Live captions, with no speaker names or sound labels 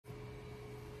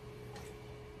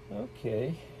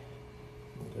Okay,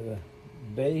 the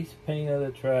base paint of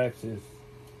the tracks is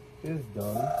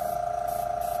done.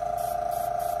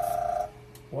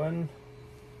 One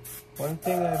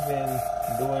thing I've been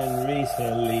doing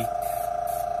recently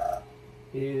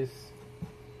is,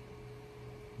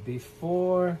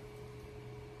 before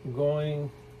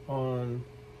going on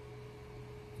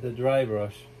the dry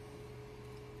brush,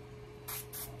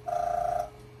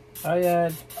 I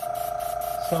add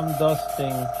some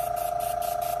dusting,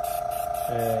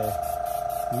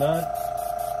 not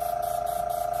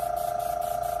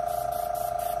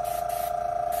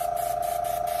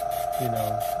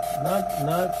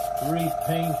not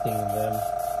repainting them,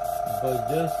 but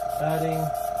just adding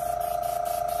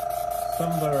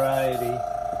some variety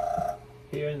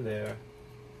here and there.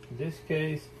 In this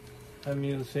case, I'm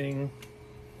using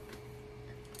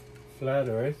flat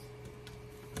earth.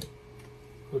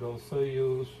 Could also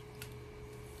use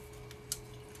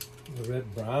the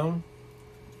red brown.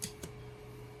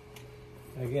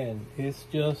 Again, it's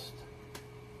just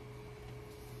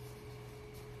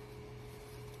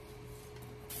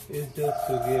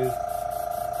to give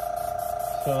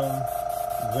some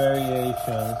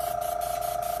variations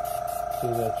to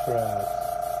the tracks.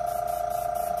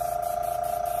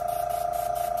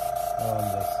 On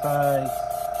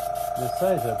the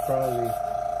sides are probably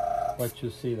what you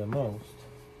see the most.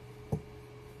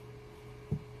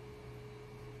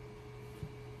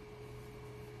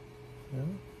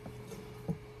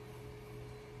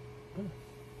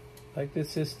 Like this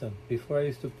system. Before I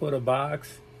used to put a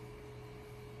box,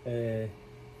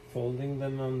 folding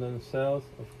them on themselves,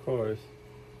 of course.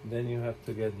 Then you have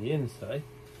to get the inside.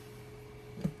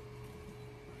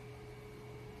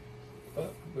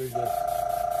 But we're just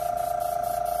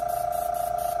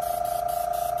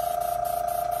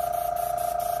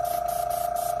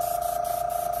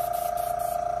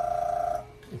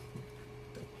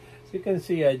as you can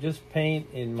see, I just paint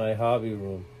in my hobby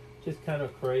room. Just kind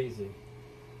of crazy.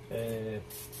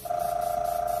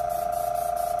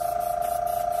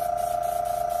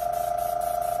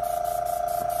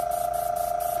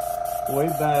 Way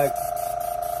back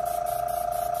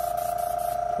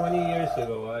 20 years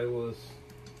ago, I was,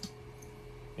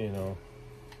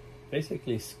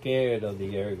 basically scared of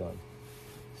the air gun.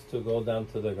 Used to go down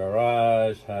to the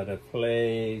garage, had a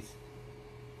place,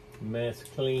 mess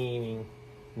cleaning.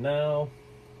 Now,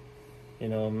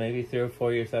 maybe 3 or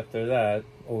 4 years after that,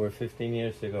 over 15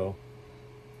 years ago,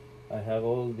 I have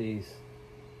all these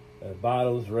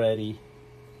bottles ready,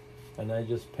 and I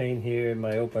just paint here in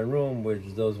my open room,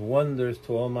 which does wonders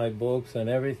to all my books and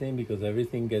everything, because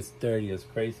everything gets dirty as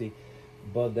crazy.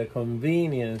 But the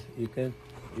convenience, you can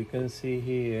see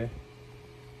here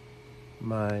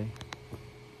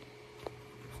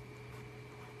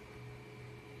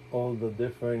all the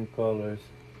different colors.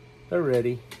 They're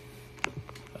ready.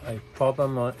 I pop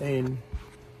them in,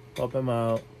 pop them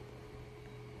out,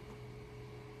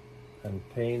 and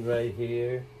paint right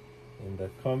here in the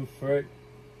comfort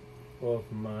of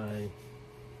my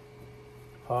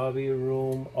hobby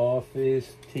room,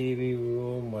 office, TV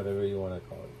room, whatever you want to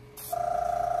call it.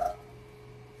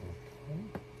 Okay.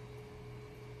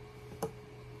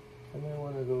 And I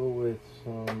want to go with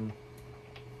some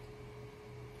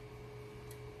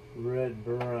red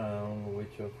brown,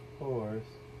 which of course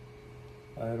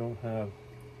I don't have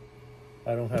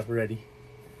ready.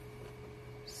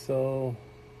 So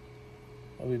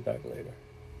I'll be back later.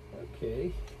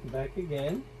 Okay, back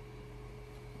again.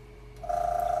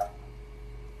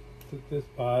 Took this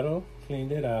bottle,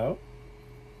 cleaned it out,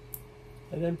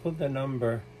 and then put the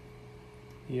number.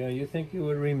 You think you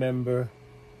would remember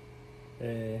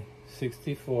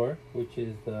 64, which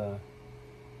is the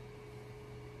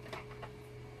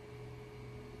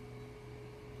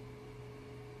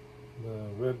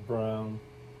red brown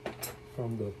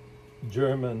from the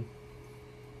German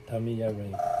Tamiya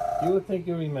range. You would think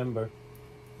you remember,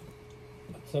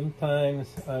 but sometimes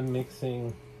I'm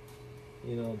mixing,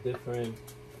 different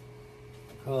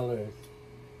colors.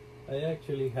 I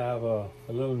actually have a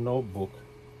little notebook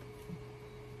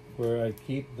where I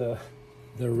keep the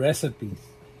recipes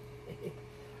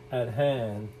at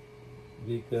hand,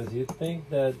 because you think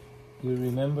that you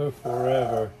remember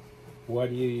forever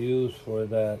what you use for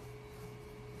that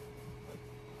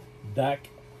DAC,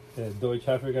 Deutsche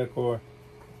Afrika Korps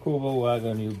Kubo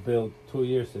wagon you built 2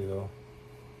 years ago,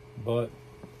 but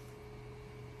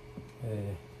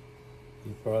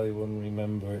you probably wouldn't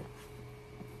remember it.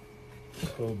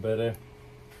 So better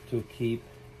to keep.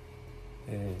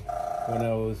 When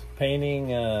I was painting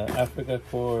Afrika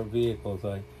Korps vehicles,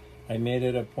 I made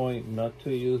it a point not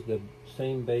to use the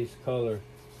same base color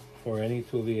for any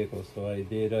two vehicles. So I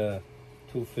did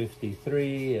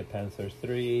 253, a Panzer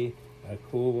III, a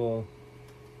Kugel.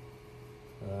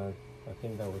 I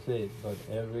think that was it, but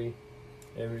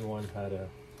everyone had a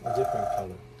different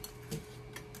color.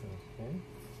 Okay,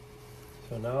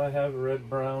 so now I have red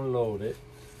brown loaded.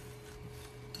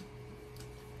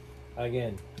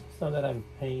 Again, it's not that I'm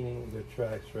painting the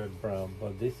tracks red brown,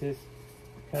 but this is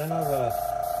kind of a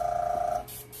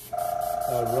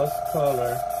rust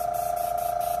color.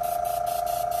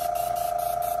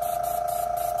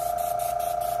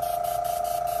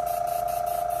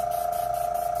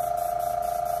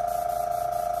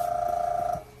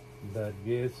 That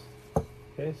gives,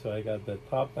 okay, so I got the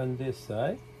top on this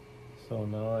side. So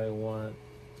now I want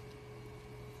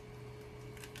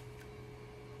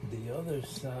the other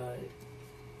side.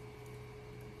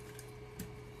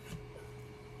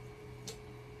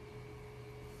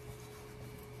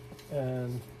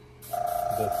 And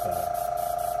this side.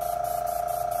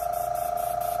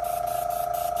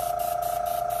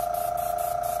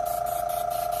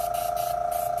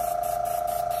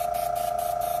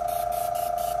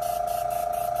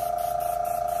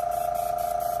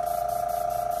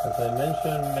 As I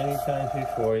mentioned many times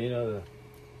before, you know,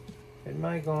 it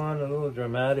might go on a little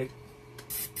dramatic,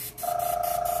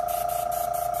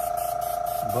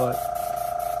 but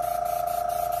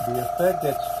the effect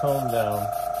gets toned down.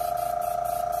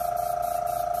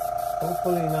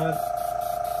 Hopefully not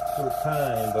through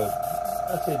time, but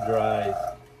as it dries,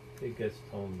 it gets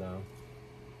toned down.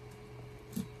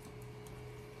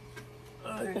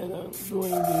 And I'm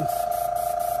doing this.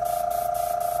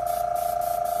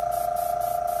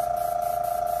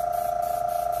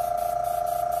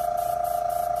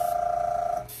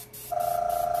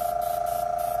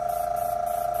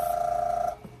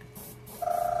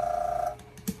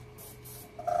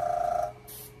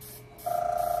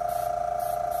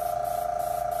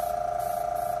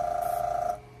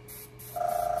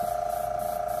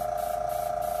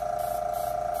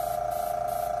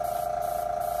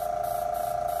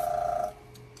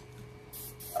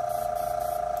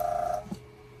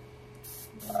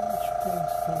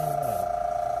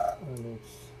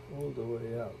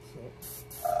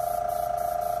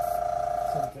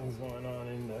 Something's going on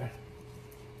in there.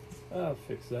 I'll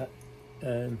fix that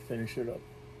and finish it up.